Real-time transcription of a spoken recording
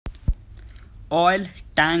Oil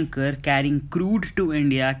tanker carrying crude to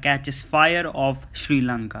India catches fire off Sri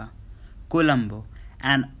Lanka. Colombo.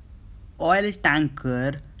 An oil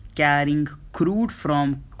tanker carrying crude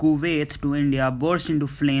from Kuwait to India burst into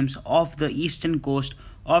flames off the eastern coast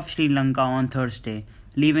of Sri Lanka on Thursday,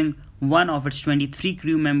 leaving one of its 23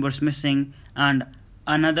 crew members missing and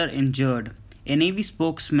another injured, a Navy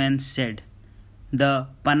spokesman said. The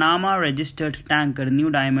Panama-registered tanker New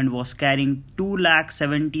Diamond was carrying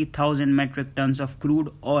 270,000 metric tons of crude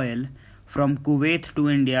oil from Kuwait to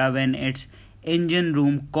India when its engine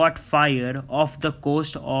room caught fire off the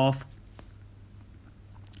coast of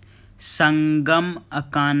Sangam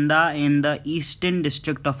Akanda in the eastern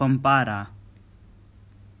district of Ampara.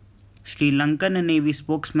 Sri Lankan Navy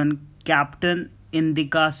spokesman Captain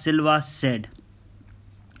Indika Silva said.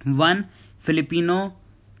 One Filipino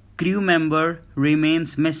crew member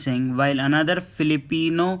remains missing while another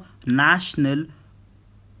Filipino national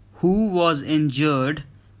who was injured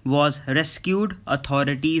was rescued,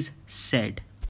 authorities said.